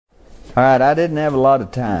Alright, I didn't have a lot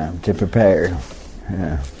of time to prepare.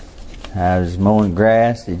 I was mowing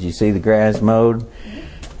grass. Did you see the grass mowed?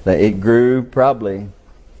 It grew probably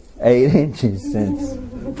 8 inches since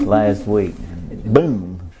last week.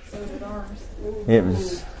 Boom. It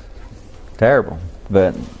was terrible.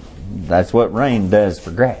 But that's what rain does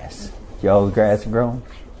for grass. Y'all's grass growing?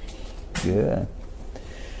 Good.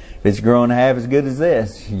 If it's growing half as good as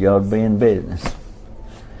this, y'all would be in business.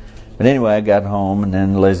 But anyway, I got home and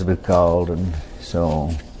then Elizabeth called, and so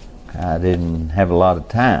I didn't have a lot of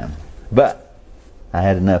time. But I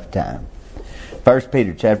had enough time. 1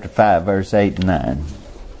 Peter chapter 5, verse 8 and 9.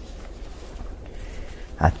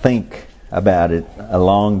 I think about it a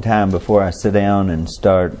long time before I sit down and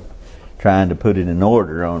start trying to put it in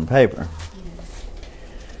order on paper.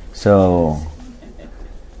 So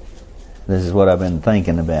this is what I've been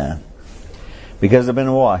thinking about. Because I've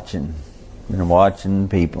been watching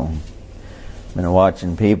people. Been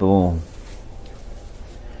watching people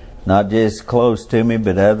not just close to me,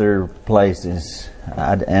 but other places.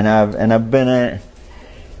 I've been I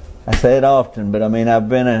say it often, but I've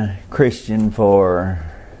been a Christian for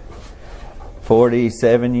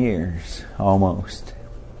 47 years almost,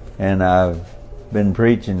 and I've been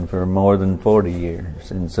preaching for more than 40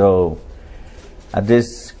 years, and so I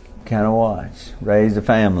just kind of watch, raise a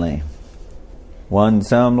family, won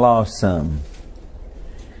some, lost some.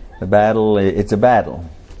 The battle, it's a battle.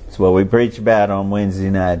 It's what we preach about on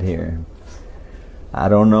Wednesday night here. I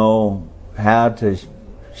don't know how to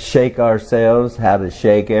shake ourselves, how to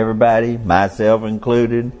shake everybody, myself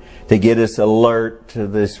included, to get us alert to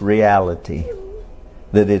this reality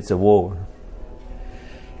that it's a war.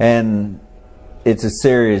 And it's a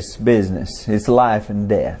serious business. It's life and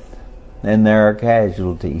death. And there are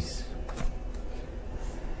casualties.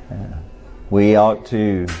 We ought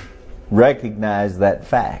to recognize that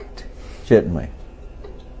fact, shouldn't we?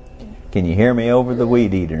 Can you hear me over the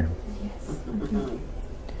weed eater?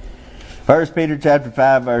 1 Peter chapter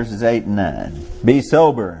 5, verses 8 and 9. Be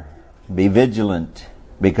sober, be vigilant,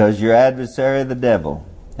 because your adversary the devil,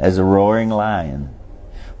 as a roaring lion,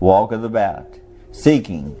 walketh about,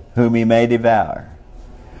 seeking whom he may devour,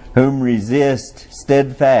 whom resist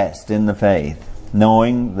steadfast in the faith,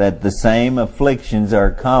 knowing that the same afflictions are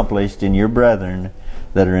accomplished in your brethren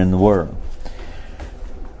that are in the world.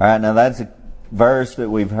 Alright, now that's a verse that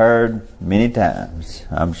we've heard many times.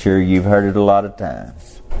 I'm sure you've heard it a lot of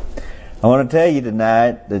times. I want to tell you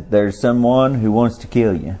tonight that there's someone who wants to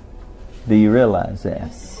kill you. Do you realize that?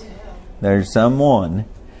 Yes. There's someone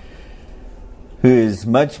who is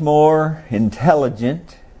much more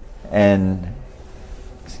intelligent and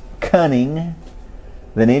cunning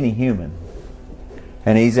than any human.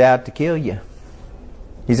 And he's out to kill you.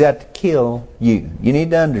 He's out to kill you. You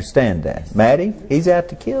need to understand that. Maddie, he's out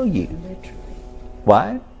to kill you.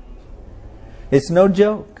 Why? It's no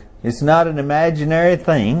joke. It's not an imaginary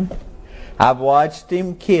thing. I've watched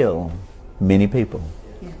him kill many people.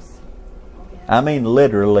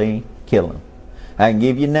 Literally kill them. I can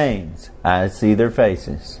give you names. I see their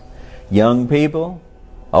faces. Young people,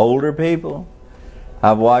 older people.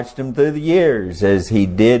 I've watched him through the years as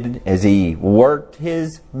he worked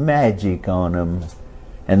his magic on them.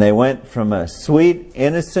 And they went from a sweet,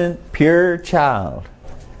 innocent, pure child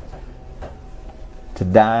to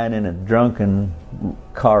dying in a drunken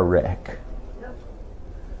car wreck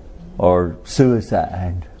or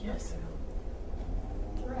suicide.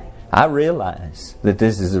 I realize that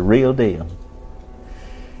this is a real deal.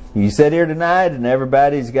 You sit here tonight and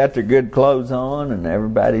everybody's got their good clothes on and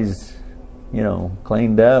everybody's,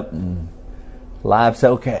 cleaned up and life's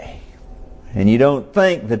okay. And you don't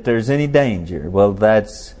think that there's any danger. Well,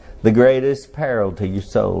 that's the greatest peril to your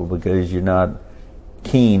soul, because you're not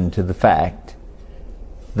keen to the fact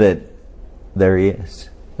that there is.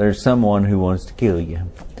 There's someone who wants to kill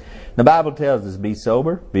you. The Bible tells us, be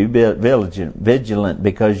sober, be vigilant,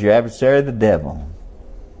 because your adversary the devil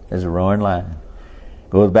is a roaring lion,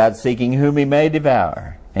 goes about seeking whom he may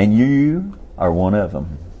devour, and you are one of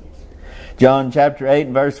them. John chapter 8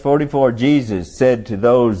 and verse 44, Jesus said to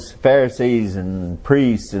those Pharisees and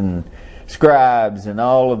priests and scribes and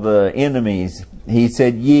all of the enemies, He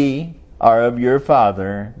said, ye are of your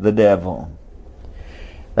father the devil.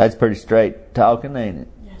 That's pretty straight talking, ain't it?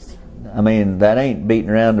 Yes, sir. That ain't beating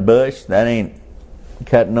around the bush. That ain't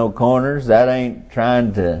cutting no corners. That ain't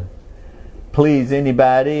trying to please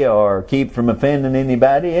anybody or keep from offending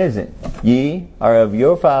anybody, is it? Ye are of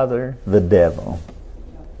your father the devil.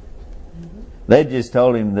 They just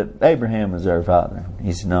told him that Abraham was their father.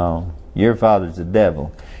 He said, no, your father's the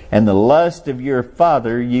devil. And the lust of your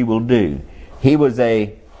father ye will do. He was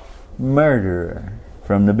a murderer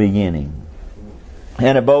from the beginning,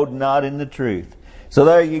 and abode not in the truth. So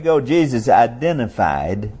there you go. Jesus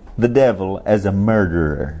identified the devil as a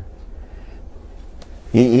murderer.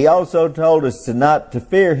 He also told us not to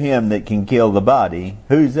fear him that can kill the body.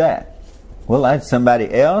 Who's that? Well, that's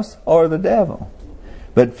somebody else or the devil.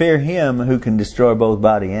 But fear him who can destroy both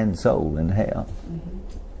body and soul in hell. Mm-hmm.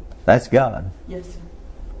 That's God. Yes, sir.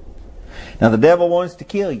 Now the devil wants to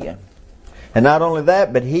kill you. And not only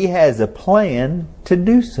that, but he has a plan to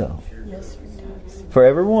do so. Yes, sir. For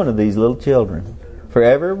every one of these little children. For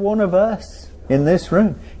every one of us in this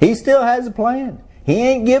room. He still has a plan. He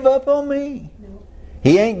ain't give up on me. No.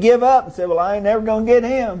 He ain't give up and said, well, I ain't never going to get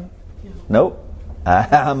him. No. Nope.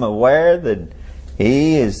 I'm aware that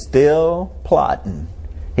he is still plotting.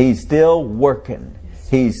 He's still working.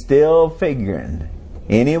 He's still figuring.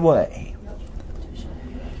 Anyway.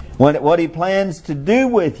 What he plans to do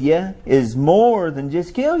with you is more than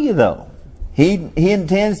just kill you, though. He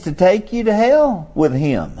intends to take you to hell with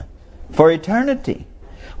him for eternity.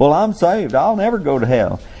 Well, I'm saved. I'll never go to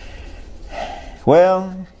hell.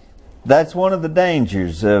 Well, that's one of the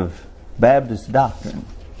dangers of Baptist doctrine.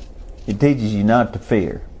 It teaches you not to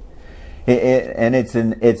fear. And it's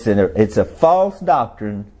a false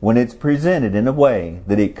doctrine when it's presented in a way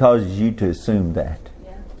that it causes you to assume that.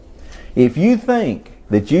 Yeah. If you think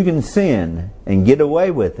that you can sin and get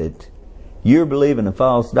away with it, you're believing a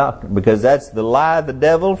false doctrine, because that's the lie of the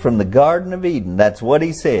devil from the Garden of Eden. That's what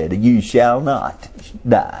he said. You shall not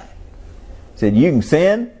die. He said you can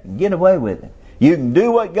sin and get away with it. You can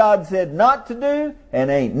do what God said not to do, and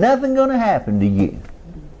ain't nothing going to happen to you.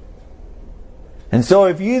 And so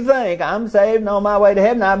if you think, I'm saved and on my way to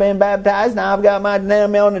heaven, I've been baptized, now I've got my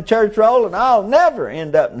name on the church roll, and I'll never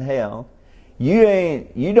end up in hell,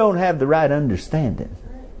 you don't have the right understanding.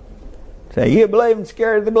 Say, you believe and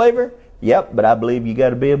scared of the believer? Yep, but I believe you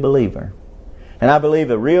got to be a believer. And I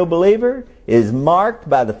believe a real believer is marked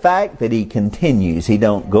by the fact that he continues. He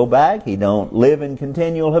don't go back. He don't live in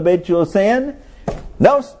continual habitual sin.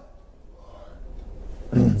 No.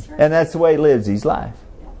 And that's the way he lives his life.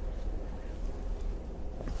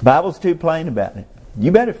 The Bible's too plain about it.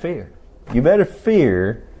 You better fear. You better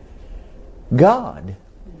fear God.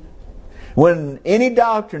 When any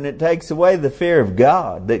doctrine that takes away the fear of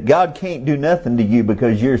God, that God can't do nothing to you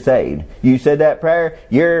because you're saved. You said that prayer,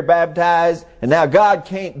 you're baptized, and now God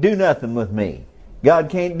can't do nothing with me. God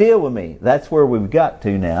can't deal with me. That's where we've got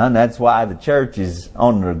to now, and that's why the church is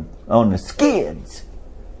on the skids.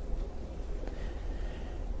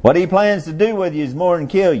 What he plans to do with you is more than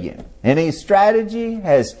kill you. And his strategy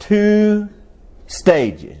has 2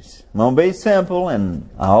 stages. I'm going to be simple, and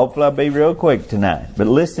hopefully I'll be real quick tonight. But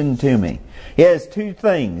listen to me. He has 2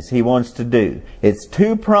 things he wants to do. It's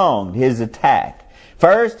 2-pronged, his attack.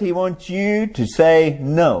 First, he wants you to say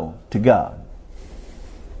no to God.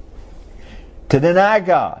 To deny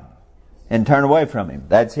God and turn away from him.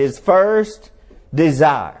 That's his first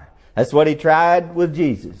desire. That's what he tried with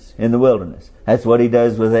Jesus in the wilderness. That's what he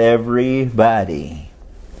does with everybody.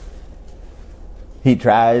 He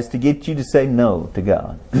tries to get you to say no to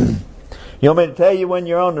God. You want me to tell you when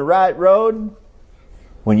you're on the right road?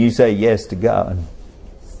 When you say yes to God.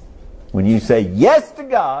 When you say yes to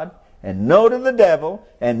God and no to the devil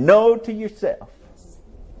and no to yourself,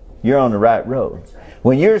 you're on the right road.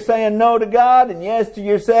 When you're saying no to God and yes to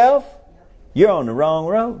yourself, you're on the wrong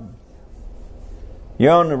road.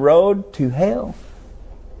 You're on the road to hell.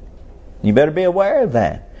 You better be aware of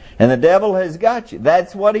that. And the devil has got you.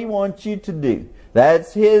 That's what he wants you to do.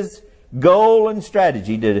 That's his goal and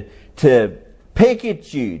strategy, to pick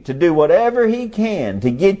at you, to do whatever he can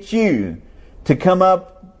to get you to come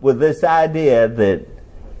up with this idea that,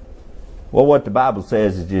 well, what the Bible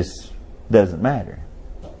says it just doesn't matter.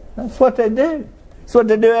 That's what they do. That's what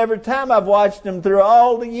they do every time. I've watched them through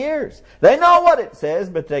all the years. They know what it says,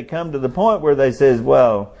 but they come to the point where they says,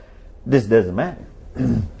 well, this doesn't matter.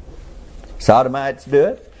 Sodomites do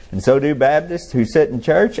it. And so do Baptists who sit in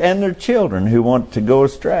church, and their children who want to go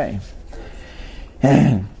astray.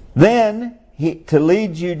 And then, to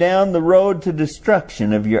lead you down the road to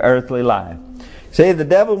destruction of your earthly life. See, the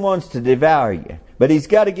devil wants to devour you. But he's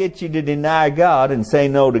got to get you to deny God and say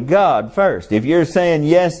no to God first. If you're saying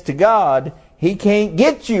yes to God, he can't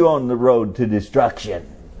get you on the road to destruction.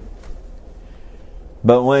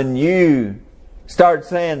 But when you start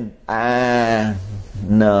saying,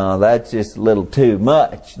 no, that's just a little too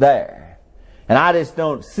much there, and I just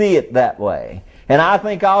don't see it that way, and I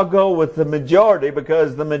think I'll go with the majority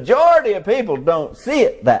because the majority of people don't see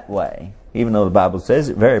it that way, even though the Bible says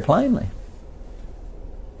it very plainly.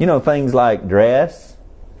 You know, things like dress,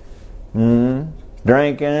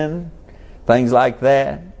 drinking, things like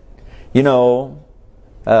that. You know,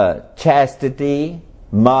 chastity,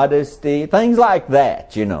 modesty, things like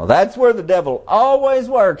that, you know. That's where the devil always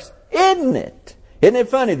works, isn't it? Isn't it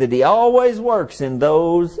funny that he always works in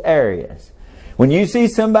those areas? When you see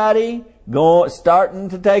somebody starting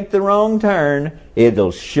to take the wrong turn,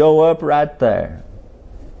 it'll show up right there.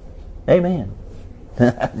 Amen.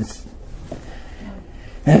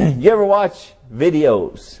 You ever watch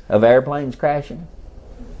videos of airplanes crashing?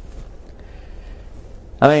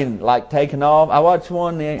 I mean, like taking off. I watched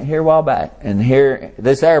one here a while back, and here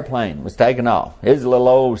this airplane was taking off. It was a little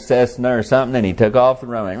old Cessna or something, and he took off the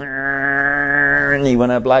runway, and he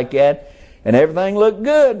went up like that, and everything looked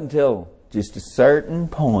good until just a certain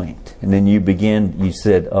point, and then you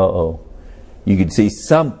said, "Uh-oh," you could see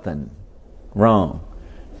something wrong,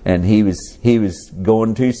 and he was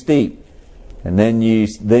going too steep, and then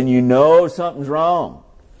you know something's wrong,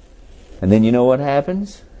 and then you know what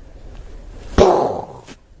happens.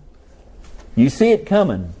 You see it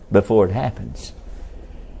coming before it happens.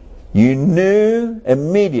 You knew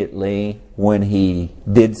immediately when he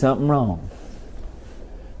did something wrong.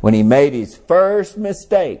 When he made his first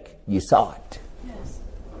mistake, you saw it. Yes.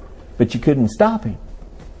 But you couldn't stop him.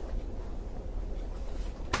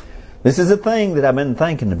 This is a thing that I've been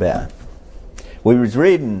thinking about. We were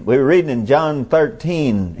reading in John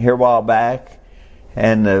 13 here a while back,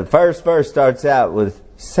 and the first verse starts out with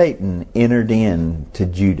Satan entered in to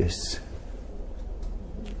Judas.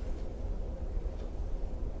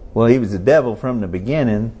 Well, he was the devil from the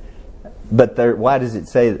beginning, but why does it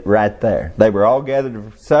say right there? They were all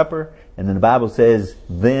gathered for supper, and then the Bible says,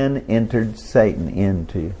 then entered Satan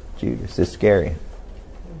into Judas Iscariot.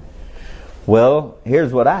 Well,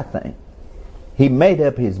 here's what I think. He made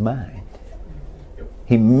up his mind.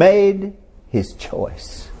 He made his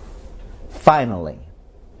choice. Finally.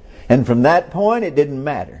 And from that point, it didn't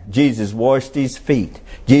matter. Jesus washed his feet.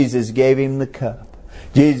 Jesus gave him the cup.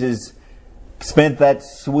 Jesus spent that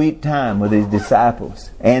sweet time with his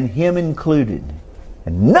disciples, and him included.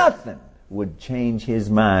 And nothing would change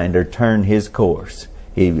his mind or turn his course.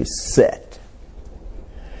 He was set.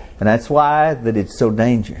 And that's why that it's so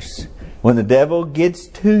dangerous. When the devil gets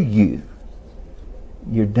to you,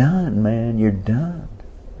 you're done, man. You're done.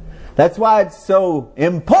 That's why it's so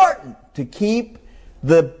important to keep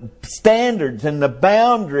the standards and the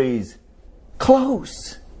boundaries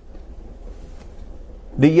close.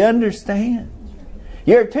 Do you understand?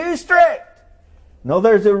 You're too strict. No,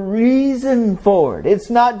 there's a reason for it. It's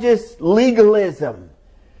not just legalism.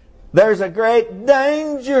 There's a great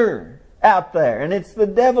danger out there, and it's the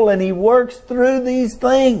devil, and he works through these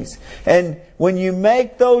things. And when you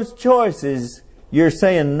make those choices, you're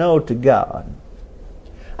saying no to God.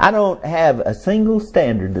 I don't have a single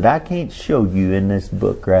standard that I can't show you in this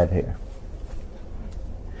book right here.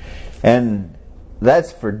 And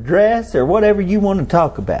that's for dress or whatever you want to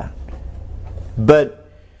talk about. But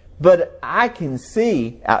I can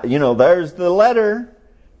see, there's the letter,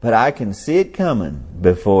 but I can see it coming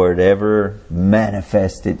before it ever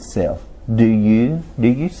manifests itself. Do you? Do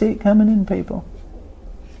you see it coming in people?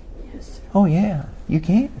 Yes. Oh yeah, you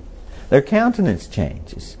can. Their countenance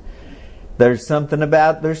changes. There's something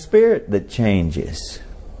about their spirit that changes.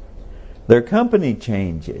 Their company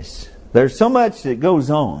changes. There's so much that goes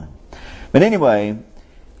on. But anyway,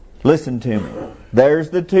 listen to me.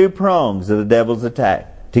 There's the two prongs of the devil's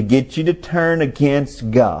attack. To get you to turn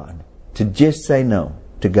against God. To just say no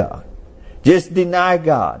to God. Just deny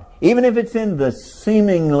God. Even if it's in the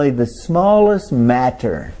seemingly the smallest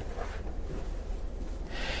matter.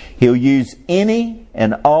 He'll use any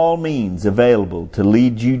and all means available to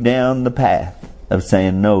lead you down the path of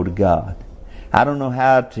saying no to God. I don't know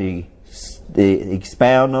how to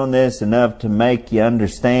expound on this enough to make you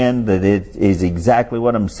understand that it is exactly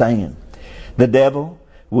what I'm saying. The devil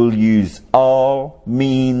will use all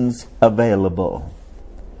means available.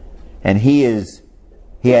 And he has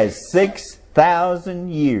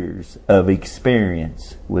 6,000 years of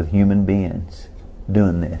experience with human beings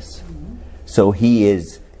doing this. So he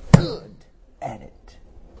is good at it.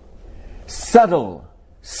 Subtle,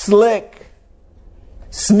 slick,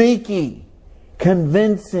 sneaky,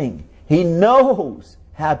 convincing. He knows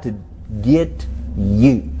how to get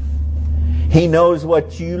you. He knows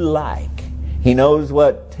what you like. He knows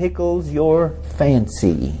what tickles your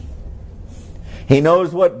fancy. He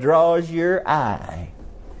knows what draws your eye.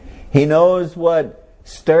 He knows what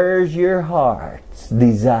stirs your heart's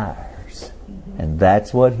desires. And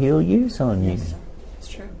that's what He'll use on you. Yes, it's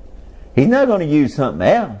true. He's not going to use something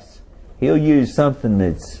else. He'll use something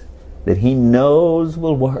that He knows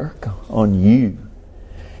will work on you.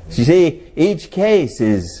 You see, each case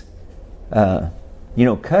is,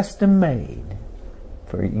 custom made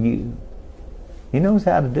for you. He knows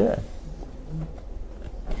how to do it.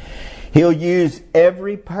 He'll use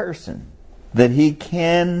every person that he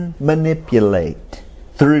can manipulate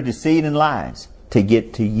through deceit and lies to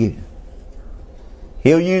get to you.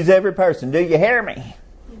 He'll use every person. Do you hear me?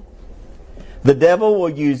 The devil will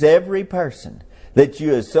use every person that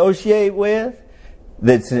you associate with,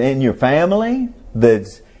 that's in your family,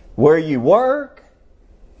 that's where you work.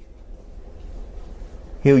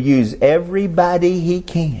 He'll use everybody he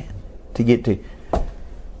can to get to.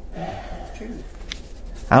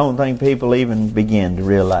 I don't think people even begin to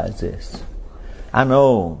realize this. I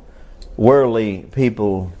know worldly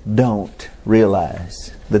people don't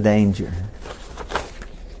realize the danger.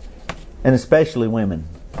 And especially women.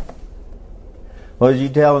 What was you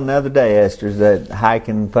telling the other day, Esther, that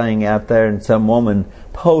hiking thing out there, and some woman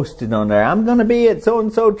posted on there, I'm going to be at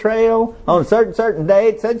so-and-so trail on a certain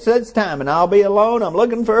date, such time, and I'll be alone. I'm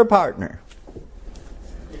looking for a partner.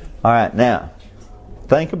 All right, now,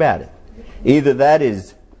 think about it. Either that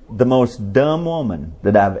is the most dumb woman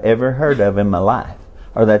that I've ever heard of in my life,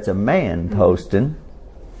 or that's a man posting,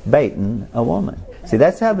 baiting a woman. See,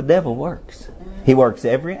 that's how the devil works. He works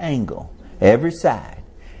every angle, every side,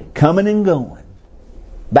 coming and going,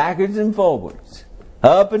 backwards and forwards,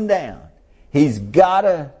 up and down. He's got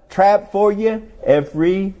a trap for you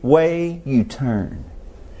every way you turn.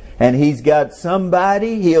 And he's got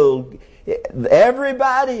somebody,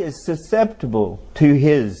 everybody is susceptible to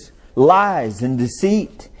his lies and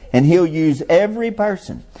deceit. And he'll use every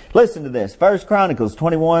person. Listen to this. 1 Chronicles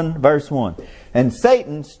 21 verse 1. And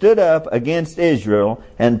Satan stood up against Israel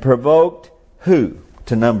and provoked who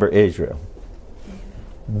to number Israel?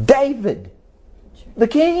 David, the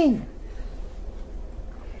king.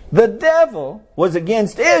 The devil was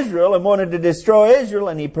against Israel and wanted to destroy Israel,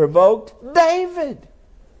 and he provoked David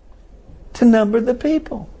to number the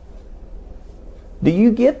people. Do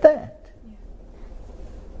you get that?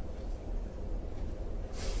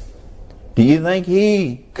 Do you think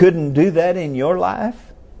he couldn't do that in your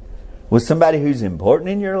life? With somebody who's important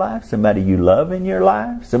in your life? Somebody you love in your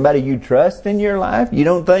life? Somebody you trust in your life? You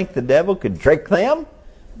don't think the devil could trick them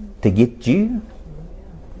to get you?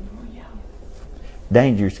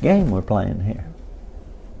 Dangerous game we're playing here.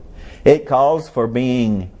 It calls for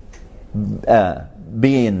being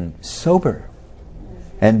sober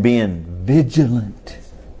and being vigilant.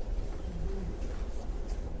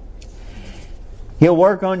 He'll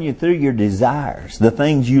work on you through your desires, the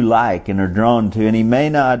things you like and are drawn to, and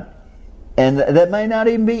that may not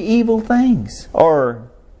even be evil things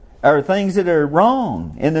or things that are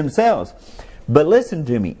wrong in themselves. But listen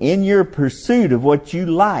to me, in your pursuit of what you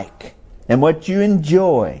like and what you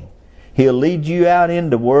enjoy, he'll lead you out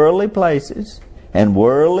into worldly places and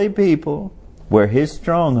worldly people where his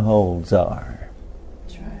strongholds are.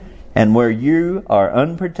 That's right. And where you are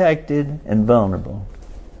unprotected and vulnerable.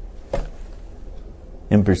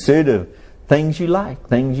 In pursuit of things you like,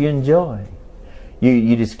 things you enjoy.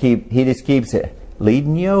 He just keeps it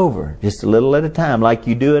leading you over just a little at a time, like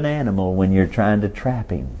you do an animal when you're trying to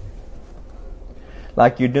trap him.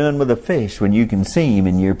 Like you're doing with a fish when you can see him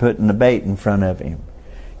and you're putting the bait in front of him.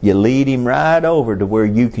 You lead him right over to where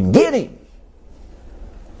you can get him.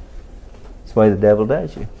 That's the way the devil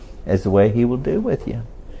does you. That's the way he will do with you.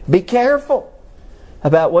 Be careful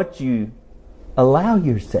about what you allow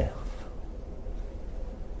yourself.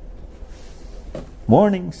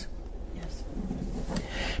 Warnings. Yes.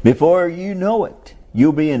 Before you know it,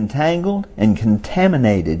 you'll be entangled and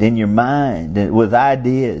contaminated in your mind with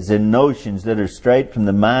ideas and notions that are straight from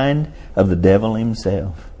the mind of the devil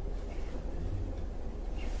himself.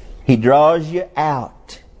 He draws you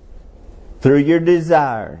out through your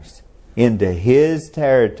desires into his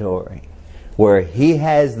territory where he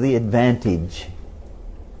has the advantage.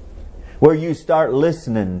 Where you start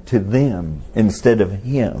listening to them instead of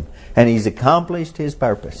him. And he's accomplished his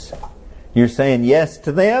purpose. You're saying yes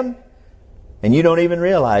to them, and you don't even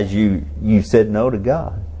realize you said no to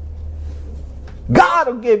God. God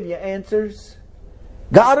will give you answers.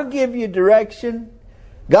 God will give you direction.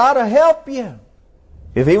 God will help you.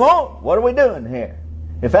 If he won't, what are we doing here?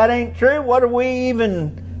 If that ain't true, what do we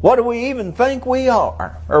even think we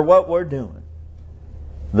are, or what we're doing?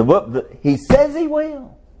 He says he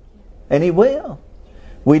will, and he will.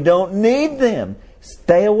 We don't need them.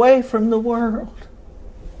 Stay away from the world.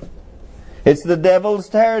 It's the devil's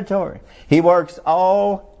territory. He works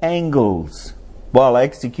all angles while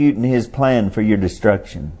executing his plan for your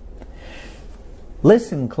destruction.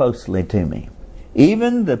 Listen closely to me.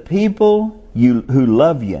 Even the people who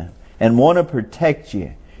love you and want to protect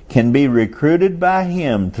you can be recruited by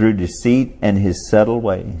him through deceit and his subtle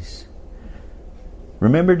ways.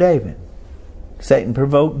 Remember David. Satan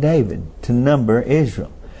provoked David to number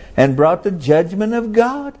Israel. and brought the judgment of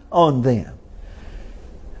God on them.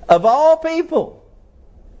 Of all people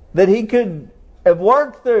that he could have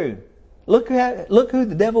worked through, look who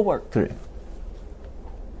the devil worked through.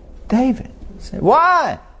 David.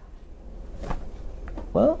 Why?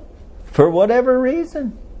 Well, for whatever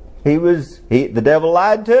reason. The devil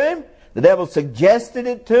lied to him. The devil suggested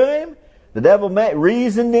it to him. The devil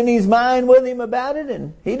reasoned in his mind with him about it,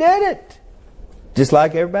 and he did it. Just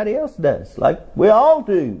like everybody else does. Like we all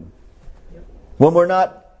do. When we're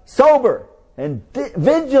not sober and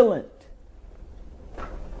vigilant.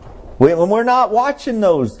 When we're not watching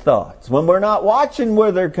those thoughts. When we're not watching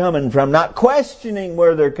where they're coming from. Not questioning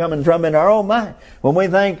where they're coming from in our own mind. When we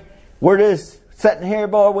think we're just sitting here,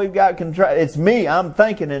 boy, we've got control. It's me, I'm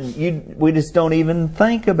thinking. And we just don't even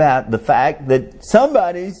think about the fact that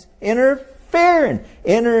somebody's interfering.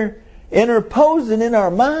 Interposing in our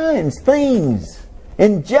minds things.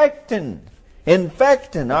 Infecting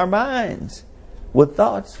our minds with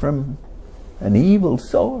thoughts from an evil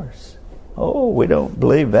source. Oh, we don't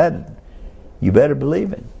believe that. You better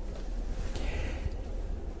believe it.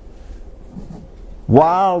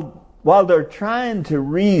 While they're trying to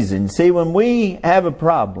reason, see, when we have a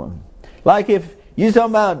problem, like if you're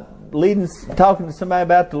talking about talking to somebody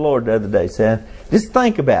about the Lord the other day, Seth, just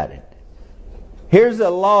think about it. Here's a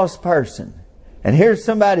lost person, and here's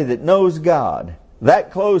somebody that knows God,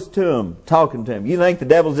 that close to him, talking to him. You think the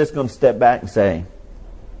devil's just going to step back and say,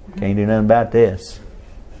 can't do nothing about this?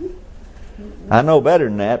 I know better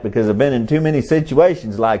than that because I've been in too many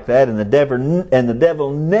situations like that, and the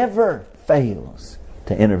devil never fails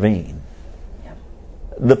to intervene.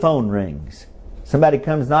 The phone rings. Somebody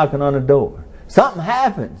comes knocking on the door. Something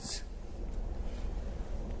happens.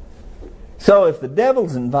 So if the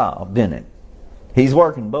devil's involved in it, he's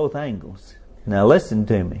working both angles. Now listen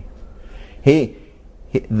to me.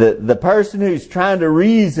 The person who's trying to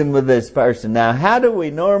reason with this person. Now, how do we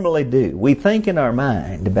normally do? We think in our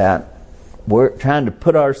mind about we're trying to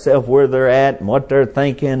put ourselves where they're at and what they're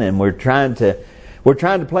thinking, and we're trying to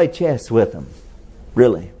play chess with them.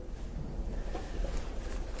 Really.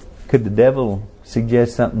 Could the devil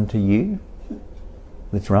suggest something to you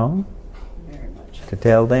that's wrong? Very much. To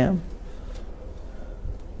tell them?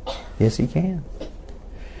 Yes, he can.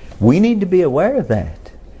 We need to be aware of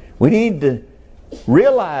that. We need to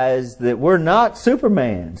realize that we're not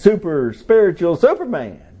Superman, super spiritual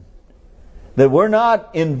Superman. That we're not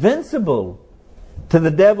invincible to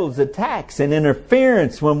the devil's attacks and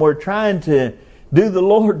interference when we're trying to do the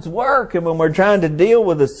Lord's work and when we're trying to deal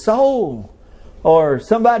with a soul or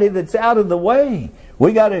somebody that's out of the way.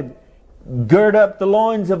 We got to gird up the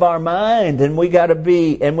loins of our mind, and we got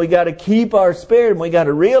to keep our spirit, and we got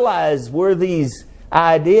to realize where these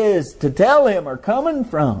ideas to tell him are coming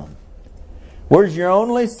from. Where's your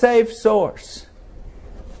only safe source?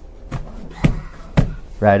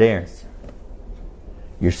 Right there.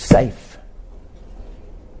 You're safe.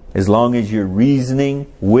 As long as you're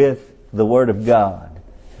reasoning with the Word of God.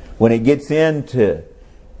 When it gets into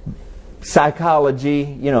psychology,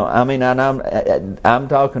 I'm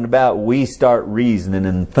talking about we start reasoning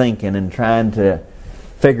and thinking and trying to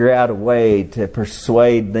figure out a way to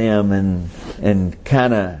persuade them and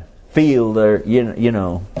kind of feel their, you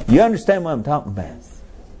understand what I'm talking about.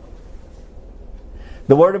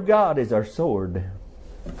 The Word of God is our sword.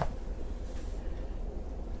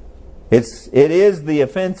 It is the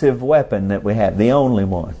offensive weapon that we have, the only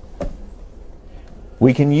one.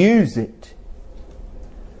 We can use it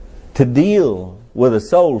to deal with a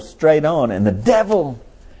soul straight on. And the devil,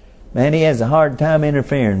 man, he has a hard time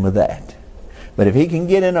interfering with that. But if he can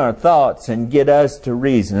get in our thoughts and get us to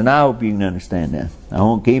reason, and I hope you can understand that. I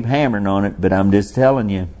won't keep hammering on it, but I'm just telling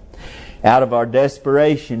you. Out of our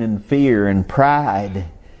desperation and fear and pride,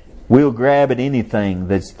 we'll grab at anything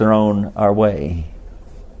that's thrown our way.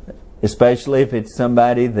 Especially if it's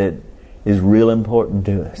somebody that is real important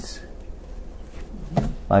to us.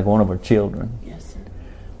 Like one of our children. Yes, sir.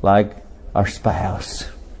 Like our spouse.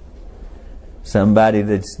 Somebody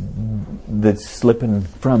that's slipping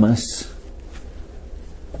from us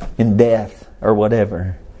in death or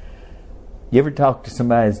whatever. You ever talk to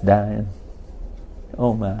somebody that's dying?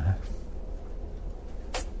 Oh my.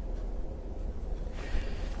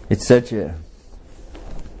 It's such a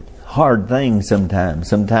hard thing sometimes.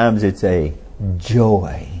 Sometimes it's a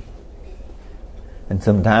joy. And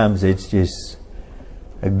sometimes it's just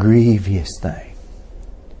a grievous thing.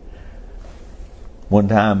 One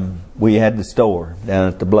time we had the store down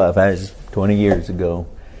at the Bluff. That was 20 years ago.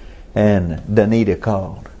 And Danita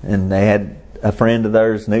called. And they had a friend of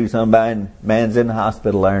theirs knew somebody, and man's in the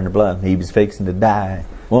hospital there in the Bluff. He was fixing to die.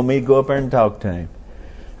 Wanted me to go up there and talk to him.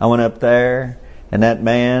 I went up there, And that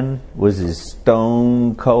man was as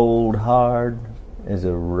stone cold hard as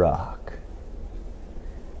a rock.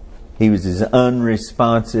 He was as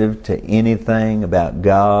unresponsive to anything about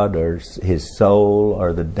God or his soul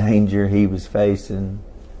or the danger he was facing.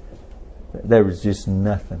 There was just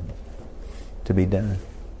nothing to be done.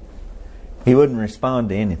 He wouldn't respond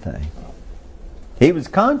to anything. He was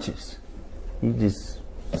conscious. He just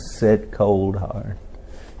sat cold hard.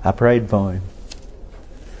 I prayed for him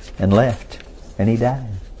and left. And he died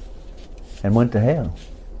and went to hell.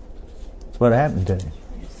 That's what happened to him.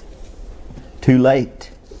 Too late.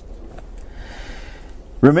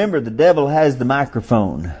 Remember, the devil has the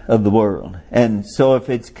microphone of the world. And so if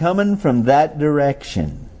it's coming from that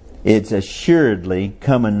direction, it's assuredly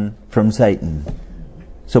coming from Satan.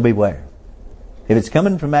 So beware. If it's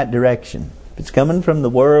coming from that direction, if it's coming from the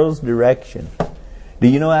world's direction, do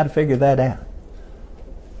you know how to figure that out?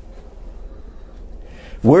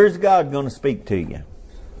 Where's God going to speak to you?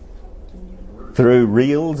 Through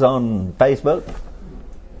reels on Facebook?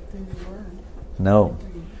 No.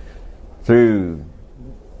 Through,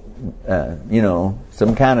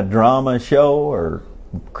 some kind of drama show or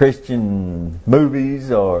Christian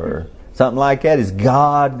movies or something like that? Is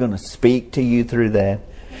God going to speak to you through that?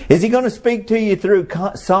 Is He going to speak to you through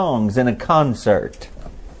songs in a concert?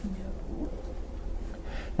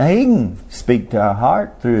 Now He can speak to our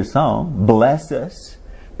heart through a song, bless us.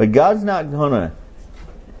 But God's not going to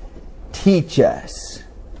teach us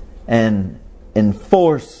and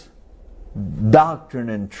enforce doctrine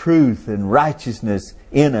and truth and righteousness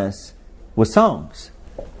in us with songs.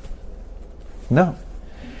 No.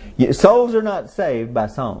 Souls are not saved by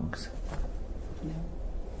songs.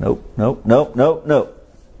 Nope.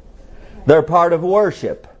 They're part of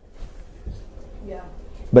worship. Yeah.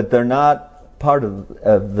 But they're not part of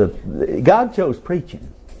the... God chose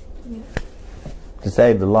preaching. Yeah. To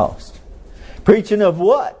save the lost. Preaching of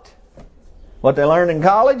what? What they learn in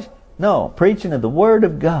college? No, preaching of the Word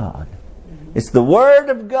of God. It's the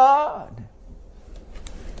Word of God.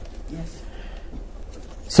 Yes.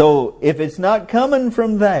 So if it's not coming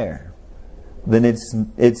from there, then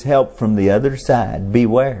it's help from the other side.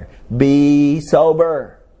 Beware. Be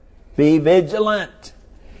sober. Be vigilant.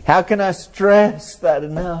 How can I stress that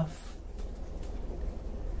enough?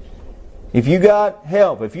 If you got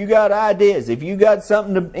help, if you got ideas, if you got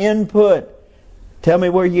something to input, tell me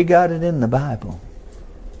where you got it in the Bible.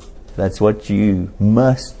 That's what you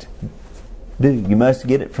must do. You must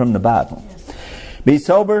get it from the Bible. Yes. Be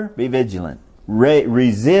sober, be vigilant.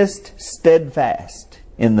 Resist steadfast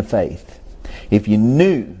in the faith. If you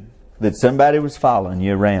knew that somebody was following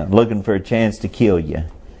you around, looking for a chance to kill you,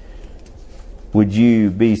 would you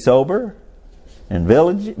be sober and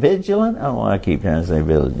vigilant? I don't know why I keep trying to say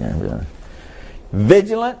vigilant.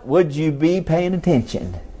 Vigilant, would you be paying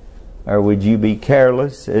attention? Or would you be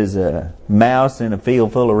careless as a mouse in a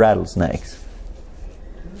field full of rattlesnakes?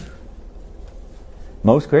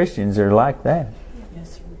 Most Christians are like that.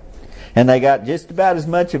 Yes, sir. And they got just about as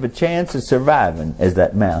much of a chance of surviving as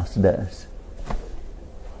that mouse does.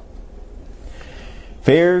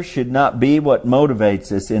 Fear should not be what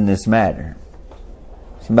motivates us in this matter.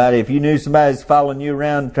 If you knew somebody's following you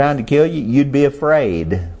around trying to kill you, you'd be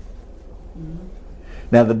afraid.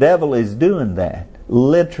 Now the devil is doing that.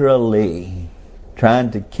 Literally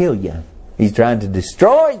trying to kill you. He's trying to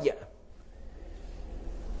destroy you.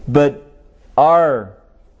 But our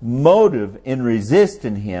motive in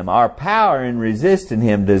resisting him, our power in resisting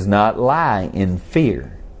him, does not lie in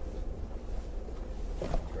fear.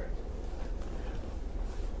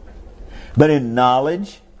 But in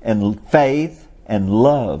knowledge and faith and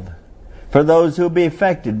love for those who will be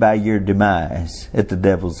affected by your demise at the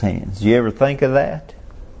devil's hands. Do you ever think of that?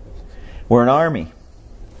 We're an army.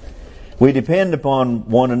 We depend upon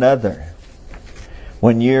one another.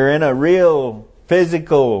 When you're in a real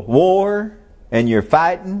physical war and you're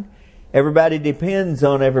fighting, everybody depends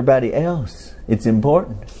on everybody else. It's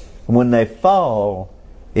important. When they fall,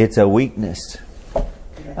 it's a weakness.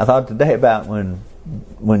 I thought today about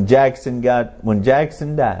when Jackson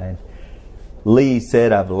died. Lee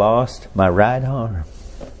said, "I've lost my right arm."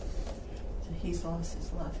 So he's lost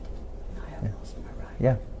his left. I have lost my right.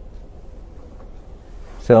 Yeah.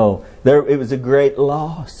 So it was a great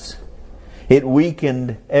loss. It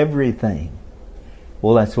weakened everything.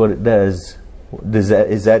 Well, that's what it does.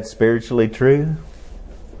 Is that spiritually true?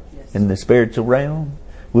 Yes. In the spiritual realm?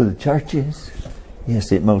 With the churches?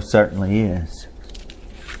 Yes, it most certainly is.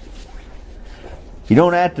 You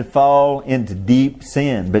don't have to fall into deep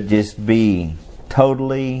sin, but just be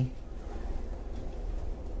totally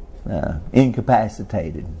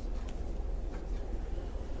incapacitated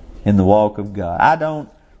in the walk of God. I don't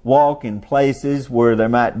walk in places where there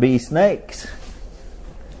might be snakes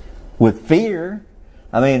with fear.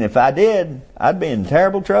 I mean, if I did, I'd be in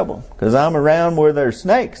terrible trouble because I'm around where there's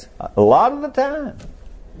snakes a lot of the time.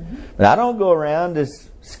 But I don't go around just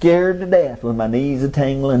scared to death with my knees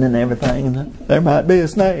a-tingling and everything. There might be a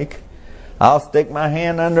snake. I'll stick my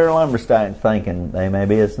hand under a lumber stake thinking there may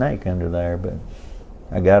be a snake under there, but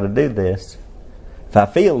I got to do this. If I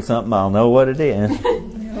feel something, I'll know what it is.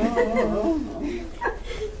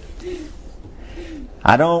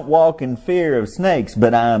 I don't walk in fear of snakes,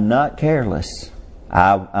 but I'm not careless.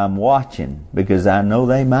 I'm watching because I know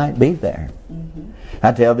they might be there.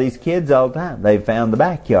 I tell these kids all the time, they found the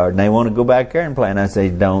backyard and they want to go back there and play. And I say,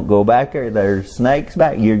 don't go back there. There's snakes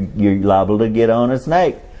back. You're liable to get on a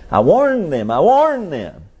snake. I warned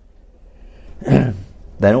them. They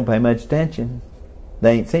don't pay much attention.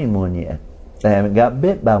 They ain't seen one yet. They haven't got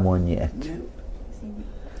bit by one yet.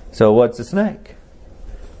 So what's a snake?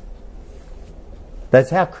 That's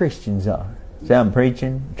how Christians are. See, I'm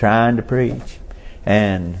preaching, trying to preach.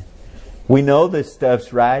 And we know this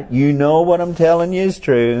stuff's right. You know what I'm telling you is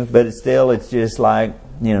true. But it's just like,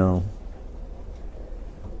 you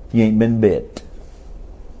ain't been bit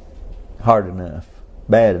hard enough,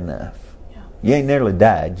 bad enough. You ain't nearly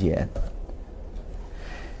died yet.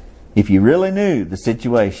 If you really knew the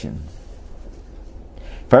situation.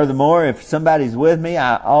 Furthermore, if somebody's with me,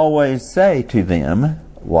 I always say to them,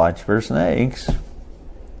 watch for snakes.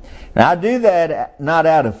 And I do that not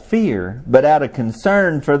out of fear, but out of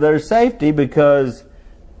concern for their safety because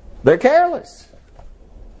they're careless.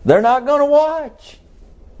 They're not going to watch.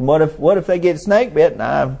 What if they get snake bit and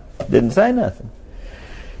I didn't say nothing?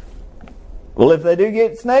 Well, if they do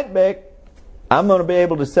get snake bit, I'm going to be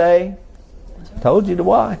able to say, told you to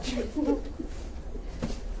watch.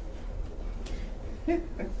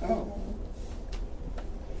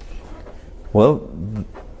 Well,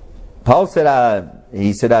 Paul said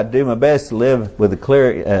I'd do my best to live with a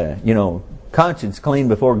clear, conscience clean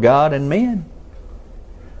before God and men.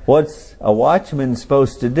 What's a watchman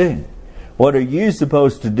supposed to do? What are you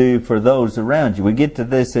supposed to do for those around you? We get to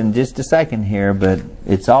this in just a second here, but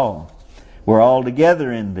we're all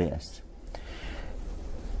together in this.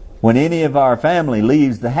 When any of our family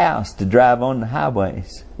leaves the house to drive on the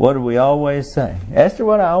highways, what do we always say? Esther,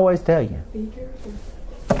 what I always tell you. Be careful.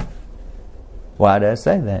 Why did I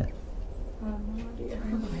say that?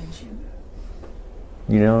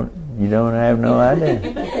 You don't have no idea.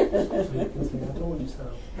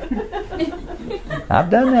 I've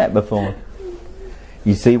done that before.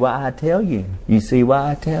 You see why I tell you.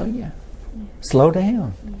 Slow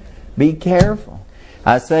down. Be careful.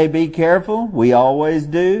 I say be careful. We always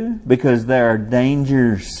do because there are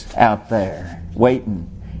dangers out there waiting.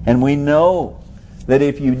 And we know that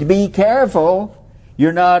if you be careful,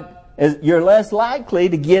 you're less likely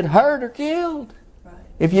to get hurt or killed. Right.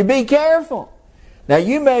 If you be careful. Now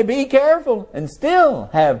you may be careful and still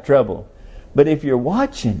have trouble. But if you're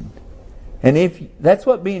watching, and that's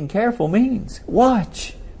what being careful means.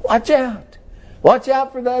 Watch out. Watch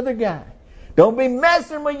out for the other guy. Don't be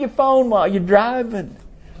messing with your phone while you're driving.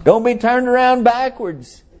 Don't be turned around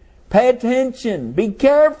backwards. Pay attention. Be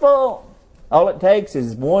careful. All it takes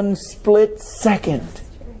is one split second.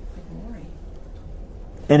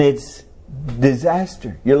 And it's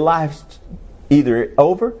disaster. Your life's either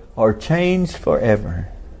over or changed forever.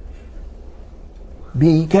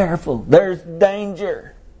 Be careful. There's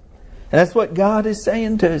danger. And that's what God is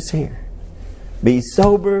saying to us here. Be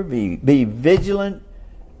sober. Be vigilant.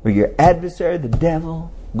 For your adversary, the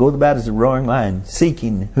devil, goeth about as a roaring lion,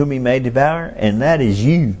 seeking whom he may devour, and that is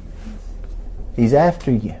you. He's after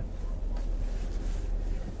you.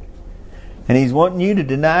 And he's wanting you to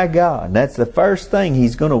deny God. That's the first thing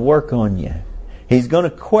he's going to work on you. He's going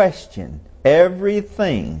to question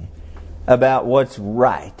everything about what's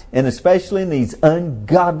right. And especially in these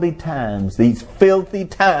ungodly times, these filthy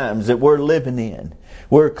times that we're living in,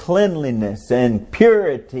 where cleanliness and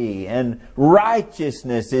purity and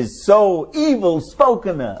righteousness is so evil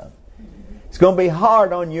spoken of. It's going to be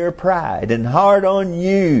hard on your pride and hard on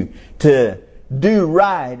you to do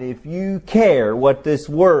right if you care what this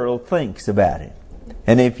world thinks about it.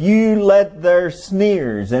 And if you let their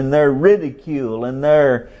sneers and their ridicule and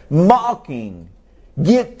their mocking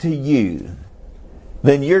get to you,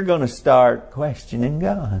 then you're going to start questioning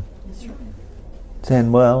God. That's right.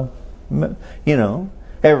 Saying, well,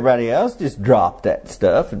 everybody else just dropped that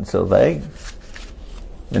stuff and so they're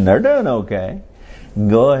doing okay.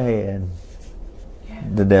 Go ahead.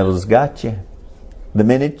 The devil's got you. The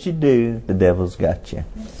minute you do, the devil's got you.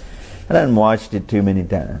 I done watched it too many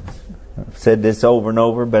times. I've said this over and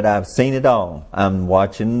over, but I've seen it all. I'm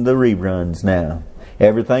watching the reruns now.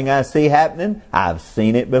 Everything I see happening, I've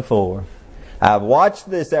seen it before. I've watched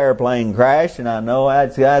this airplane crash, and I know how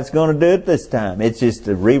it's going to do it this time. It's just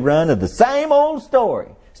a rerun of the same old story.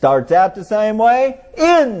 Starts out the same way,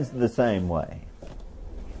 ends the same way.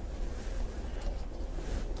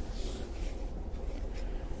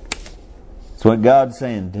 That's what God's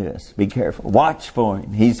saying to us. Be careful. Watch for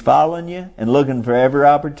Him. He's following you and looking for every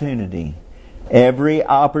opportunity. Every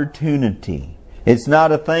opportunity. It's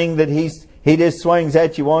not a thing that He just swings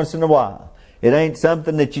at you once in a while. It ain't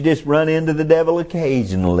something that you just run into the devil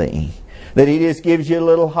occasionally. That He just gives you a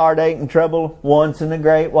little heartache and trouble once in a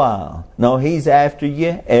great while. No, He's after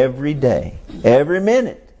you every day. Every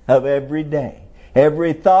minute of every day.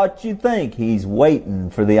 Every thought you think, He's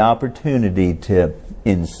waiting for the opportunity to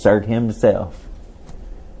insert Himself.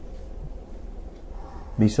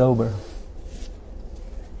 Be sober.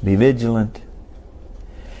 Be vigilant.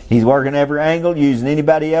 He's working every angle, using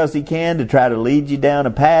anybody else He can to try to lead you down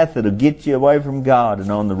a path that'll get you away from God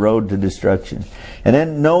and on the road to destruction. And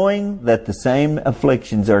then knowing that the same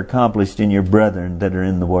afflictions are accomplished in your brethren that are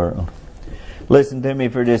in the world. Listen to me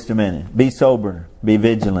for just a minute. Be sober, be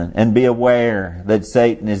vigilant, and be aware that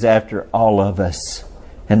Satan is after all of us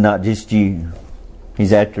and not just you.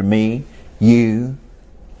 He's after me, you,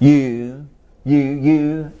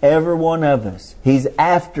 every one of us. He's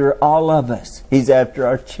after all of us. He's after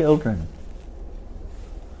our children.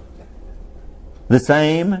 The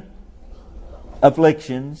same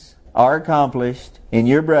afflictions are accomplished in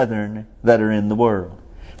your brethren that are in the world.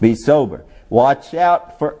 Be sober. Watch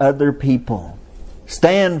out for other people.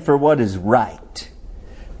 Stand for what is right.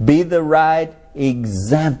 Be the right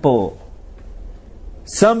example.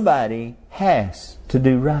 Somebody has to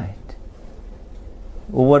do right.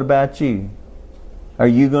 Well, what about you? Are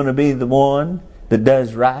you going to be the one that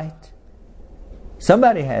does right?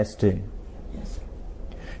 Somebody has to. Yes.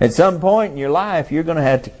 At some point in your life, you're going to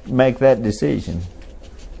have to make that decision.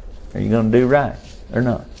 Are you going to do right or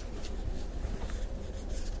not?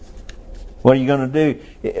 What are you going to do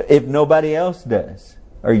if nobody else does?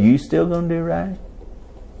 Are you still going to do right?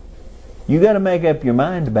 You got to make up your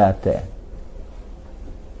mind about that.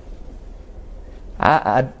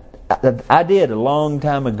 I did a long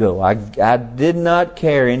time ago. I did not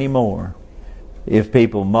care anymore if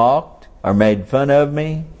people mocked or made fun of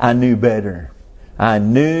me. I knew better. I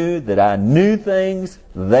knew that I knew things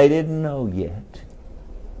they didn't know yet.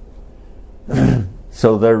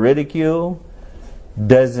 So their ridicule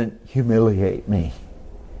doesn't humiliate me.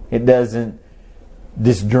 It doesn't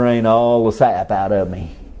just drain all the sap out of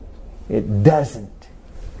me. It doesn't.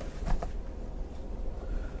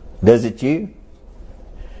 Does it you?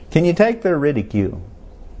 Can you take their ridicule?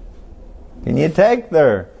 Can you take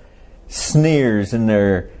their sneers and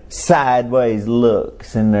their sideways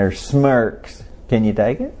looks and their smirks? Can you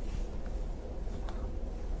take it?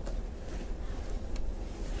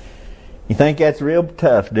 You think that's real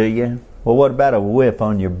tough, do you? Well, what about a whip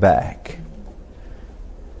on your back?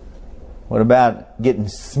 What about getting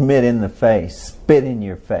smit in the face, spit in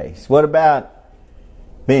your face? What about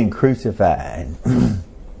being crucified?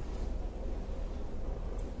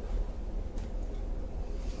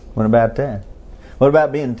 What about that? What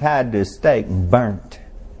about being tied to a stake and burnt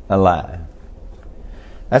alive?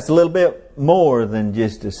 That's a little bit more than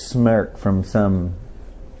just a smirk from some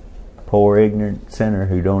poor ignorant sinner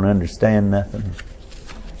who don't understand nothing.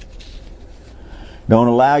 Don't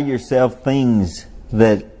allow yourself things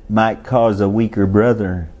that might cause a weaker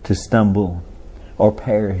brother to stumble or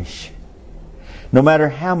perish. No matter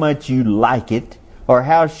how much you like it or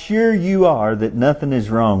how sure you are that nothing is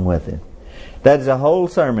wrong with it. That is a whole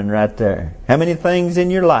sermon right there. How many things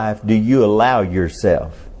in your life do you allow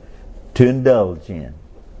yourself to indulge in?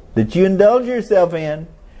 That you indulge yourself in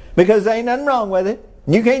because there ain't nothing wrong with it.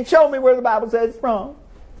 You can't show me where the Bible says it's wrong.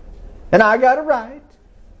 And I got it right.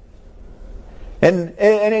 And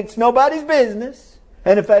it's nobody's business.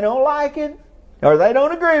 And if they don't like it or they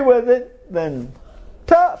don't agree with it, then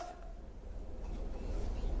tough.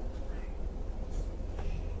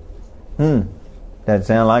 That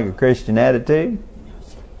sound like a Christian attitude?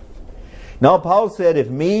 No, Paul said, if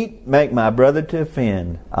meat make my brother to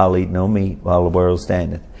offend, I'll eat no meat while the world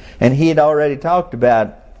standeth. And he had already talked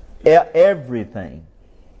about everything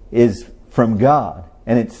is from God.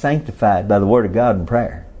 And it's sanctified by the Word of God and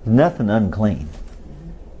prayer. There's nothing unclean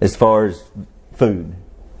as far as food.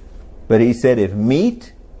 But he said, if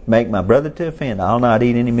meat make my brother to offend, I'll not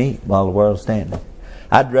eat any meat while the world standeth.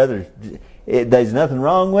 I'd rather... there's nothing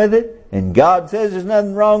wrong with it. And God says there's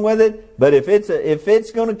nothing wrong with it. But if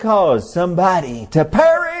it's going to cause somebody to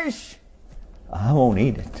perish, I won't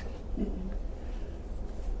eat it.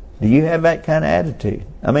 Do you have that kind of attitude?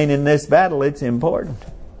 I mean, in this battle, it's important.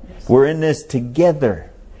 Yes. We're in this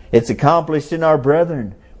together. It's accomplished in our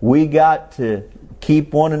brethren. We got to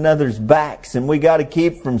keep one another's backs, and we got to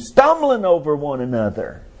keep from stumbling over one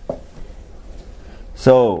another.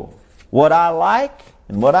 So, what I like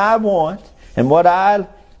and what I want and what I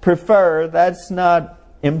prefer, that's not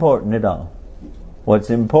important at all.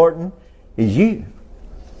 What's important is you.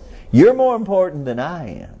 You're more important than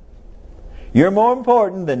I am. You're more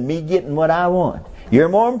important than me getting what I want. You're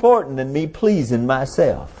more important than me pleasing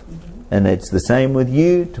myself. And it's the same with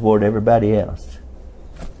you toward everybody else.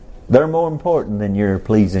 They're more important than you're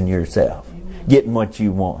pleasing yourself. Getting what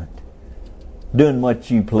you want. Doing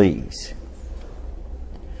what you please.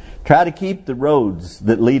 Try to keep the roads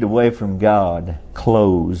that lead away from God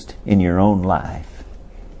closed in your own life.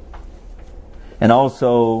 And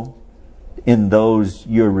also in those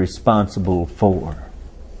you're responsible for.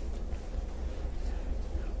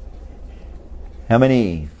 How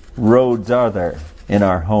many roads are there in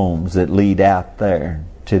our homes that lead out there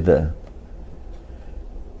to the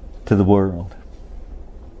world?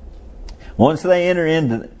 Once they enter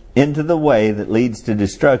into the way that leads to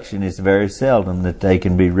destruction, it's very seldom that they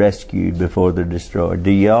can be rescued before they're destroyed.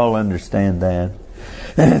 Do you all understand that?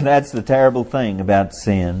 That's the terrible thing about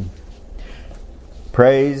sin.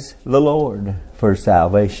 Praise the Lord for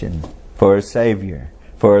salvation, for a Savior,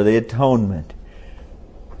 for the atonement.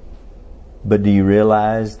 But do you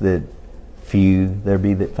realize that few there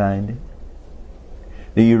be that find it?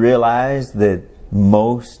 Do you realize that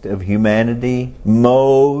most of humanity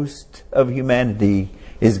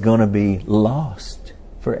is going to be lost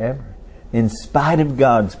forever, in spite of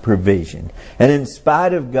God's provision and in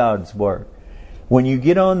spite of God's work? When you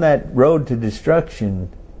get on that road to destruction,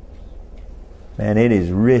 man, it is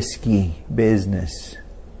risky business.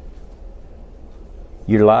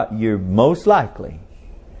 You're most likely,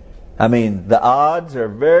 I mean, the odds are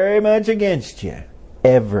very much against you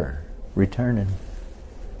ever returning.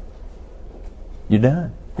 You're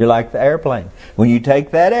done. You're like the airplane. When you take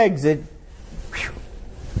that exit, whew,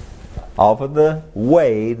 off of the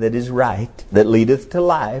way that is right, that leadeth to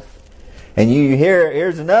life, and you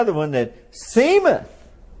here's another one that seemeth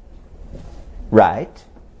right,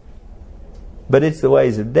 but it's the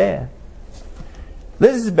ways of death.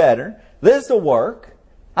 This is better. This will work.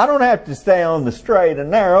 I don't have to stay on the straight and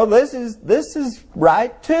narrow. This is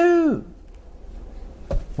right too.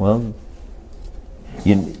 Well,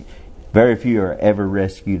 very few are ever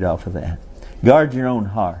rescued off of that. Guard your own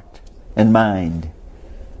heart and mind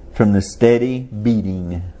from the steady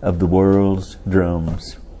beating of the world's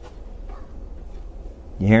drums.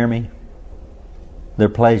 You hear me? Their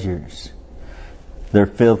pleasures, their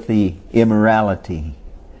filthy immorality,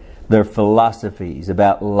 their philosophies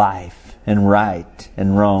about life and right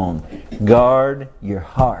and wrong. Guard your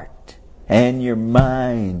heart and your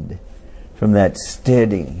mind from that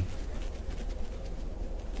steady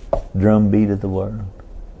drumbeat of the world.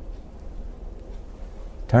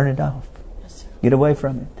 Turn it off. Yes, sir. Get away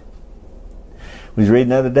from it. We was reading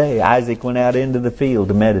the other day, Isaac went out into the field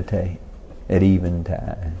to meditate at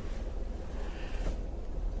eventide.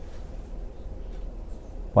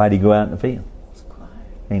 Why'd he go out in the field? It's quiet.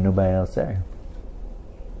 Ain't nobody else there.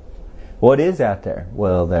 What is out there?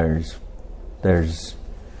 Well, there's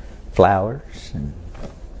flowers and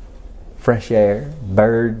fresh air,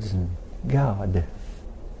 birds and God.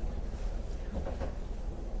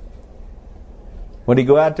 What did he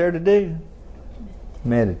go out there to do?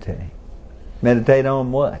 Meditate. Meditate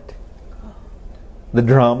on what? The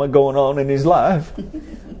drama going on in his life.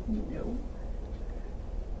 No.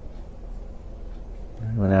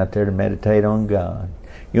 He went out there to meditate on God.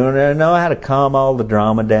 You want to know how to calm all the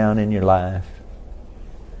drama down in your life?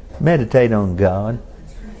 Meditate on God.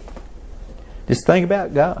 That's right. Just think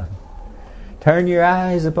about God. Turn your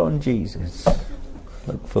eyes upon Jesus.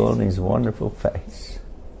 Look full in His wonderful face.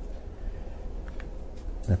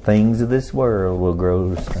 The things of this world will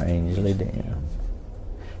grow strangely dim.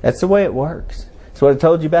 That's the way it works. That's what I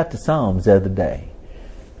told you about the Psalms the other day.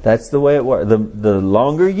 That's the way it works. The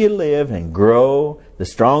longer you live and grow, the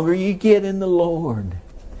stronger you get in the Lord,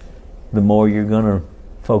 the more you're going to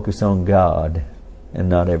focus on God and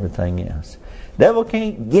not everything else. Devil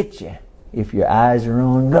can't get you if your eyes are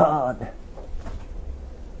on God.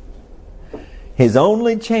 His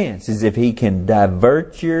only chance is if he can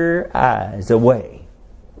divert your eyes away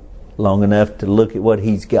long enough to look at what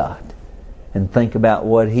he's got and think about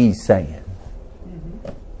what he's saying.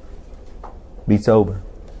 Be sober.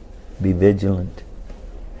 Be vigilant.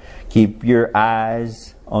 Keep your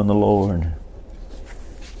eyes on the Lord.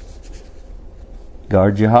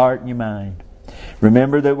 Guard your heart and your mind.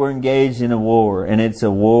 Remember that we're engaged in a war, and it's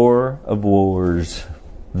a war of wars.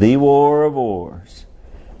 The war of wars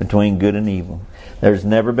between good and evil. There's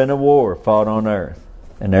never been a war fought on earth,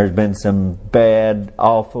 and there's been some bad,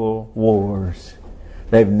 awful wars.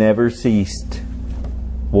 They've never ceased.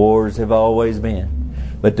 Wars have always been.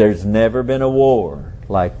 But there's never been a war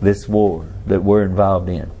like this war that we're involved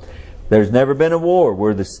in. There's never been a war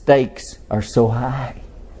where the stakes are so high.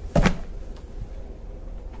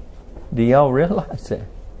 Do y'all realize that?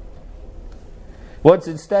 What's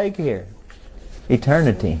at stake here?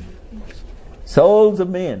 Eternity. Souls of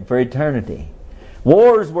men for eternity.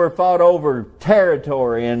 Wars were fought over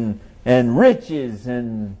territory and riches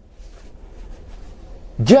and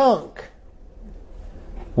junk.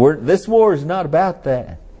 This war is not about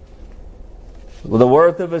that. The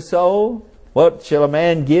worth of a soul. What shall a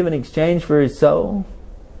man give in exchange for his soul?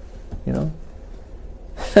 You know.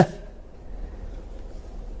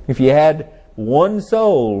 If you had one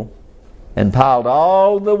soul and piled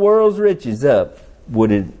all the world's riches up,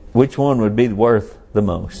 which one would be worth the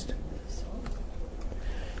most?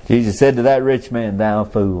 Jesus said to that rich man, "Thou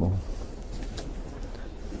fool,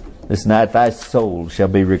 this night thy soul shall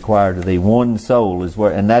be required of thee." One soul is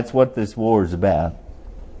worth, and that's what this war is about.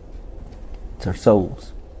 It's our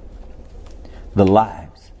souls. The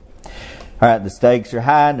lives. Alright, the stakes are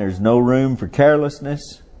high and there's no room for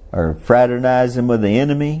carelessness or fraternizing with the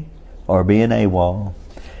enemy or being AWOL.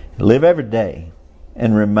 Live every day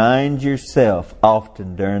and remind yourself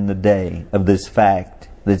often during the day of this fact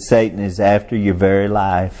that Satan is after your very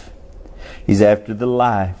life. He's after the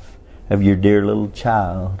life of your dear little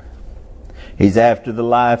child. He's after the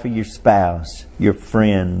life of your spouse, your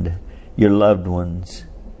friend, your loved ones,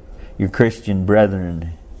 your Christian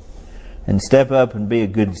brethren. And step up and be a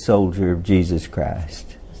good soldier of Jesus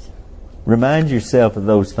Christ. Remind yourself of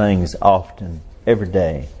those things often, every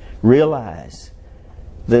day. Realize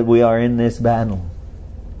that we are in this battle.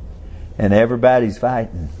 And everybody's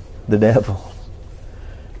fighting the devil.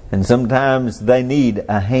 And sometimes they need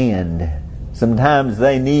a hand. Sometimes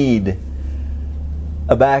they need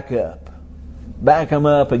a backup. Back them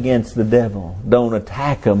up against the devil. Don't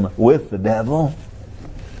attack them with the devil.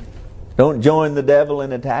 Don't join the devil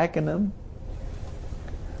in attacking them.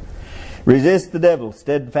 Resist the devil,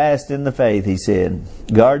 steadfast in the faith, he said.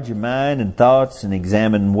 Guard your mind and thoughts and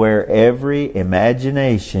examine where every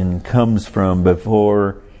imagination comes from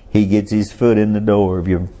before he gets his foot in the door of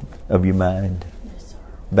your mind. Yes,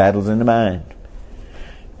 battles in the mind.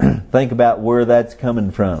 Think about where that's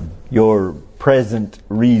coming from. Your present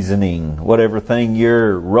reasoning, whatever thing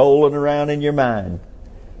you're rolling around in your mind.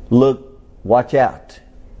 Watch out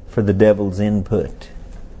for the devil's input.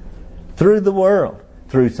 Through the world.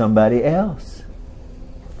 Through somebody else.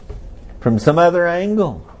 From some other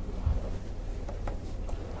angle.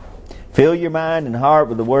 Fill your mind and heart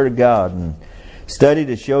with the Word of God and study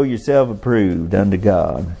to show yourself approved unto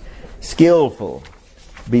God. Skillful.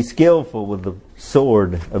 Be skillful with the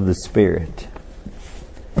sword of the Spirit.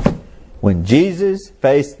 When Jesus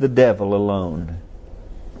faced the devil alone,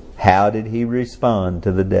 how did he respond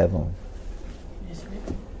to the devil?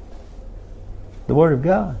 The Word of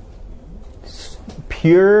God.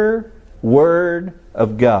 Pure Word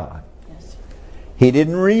of God. Yes. He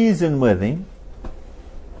didn't reason with him.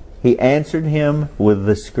 He answered him with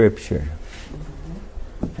the Scripture.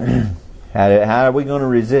 Mm-hmm. How are we going to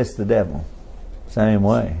resist the devil? Same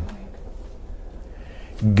way.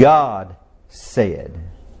 God said,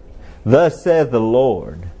 "Thus saith the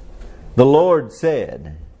Lord." The Lord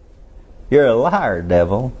said. You're a liar,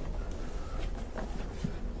 devil.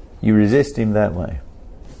 You resist him that way.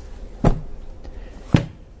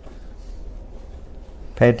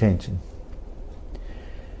 Pay attention.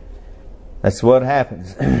 That's what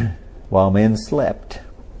happens. While men slept,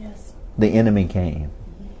 yes, the enemy came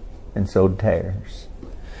and sowed tares.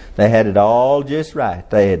 They had it all just right.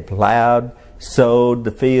 They had plowed, sowed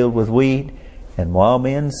the field with wheat, and while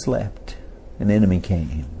men slept, an enemy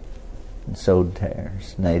came and sowed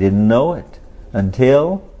tares. And they didn't know it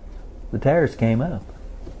until the tares came up.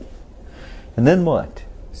 And then what?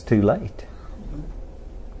 It's too late.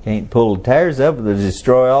 Can't pull the tares up, they'll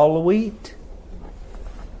destroy all the wheat.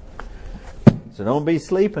 So don't be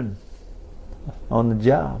sleeping on the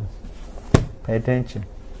job. Pay attention.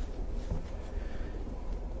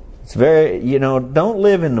 It's don't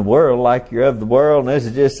live in the world like you're of the world and this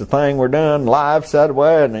is just a thing we're doing, life side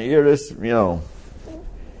away, and you're just,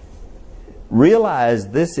 Realize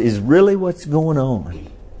this is really what's going on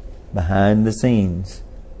behind the scenes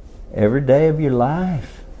every day of your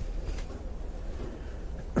life.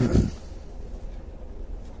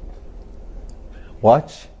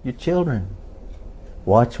 Watch your children.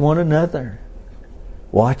 Watch one another.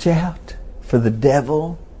 Watch out for the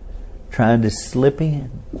devil trying to slip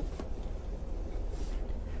in.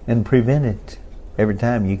 And prevent it every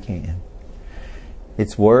time you can.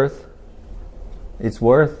 It's worth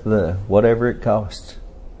the whatever it costs.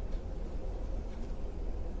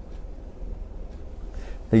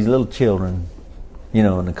 These little children,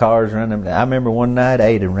 and the cars running. I remember one night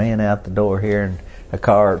Ada ran out the door here, and a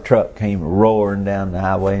truck came roaring down the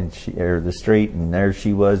highway or the street, and there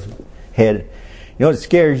she was headed. It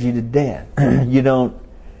scares you to death.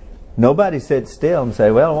 Nobody sits still and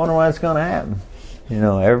say, well, I wonder what's going to happen.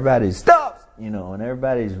 Everybody stops, and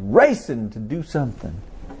everybody's racing to do something.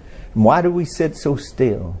 And why do we sit so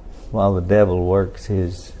still while the devil works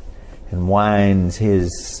and winds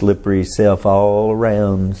his slippery self all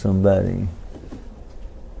around somebody?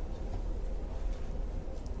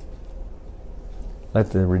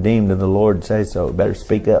 Let the redeemed of the Lord say so. Better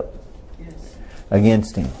speak up. Yes.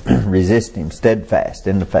 Against him. Resist him. Steadfast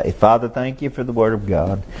in the faith. Father, thank you for the Word of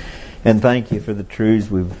God. And thank you for the truths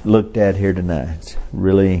we've looked at here tonight. It's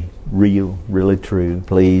really real, really true.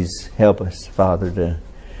 Please help us, Father, to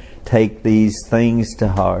take these things to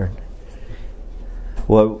heart.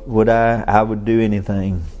 What would I would do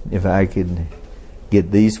anything if I could get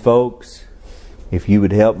these folks, if you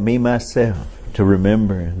would help me myself to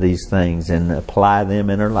remember these things and apply them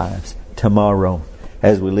in our lives tomorrow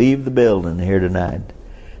as we leave the building here tonight,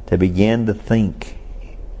 to begin to think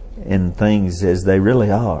in things as they really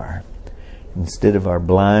are, instead of our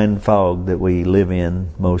blind fog that we live in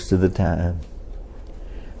most of the time,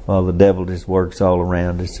 while the devil just works all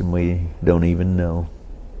around us and we don't even know.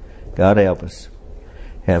 God help us.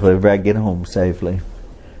 Help everybody get home safely.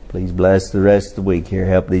 Please bless the rest of the week here.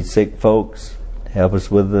 Help these sick folks. Help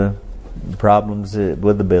us with the problems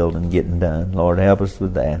with the building getting done. Lord, help us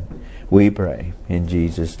with that. We pray in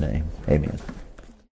Jesus' name. Amen.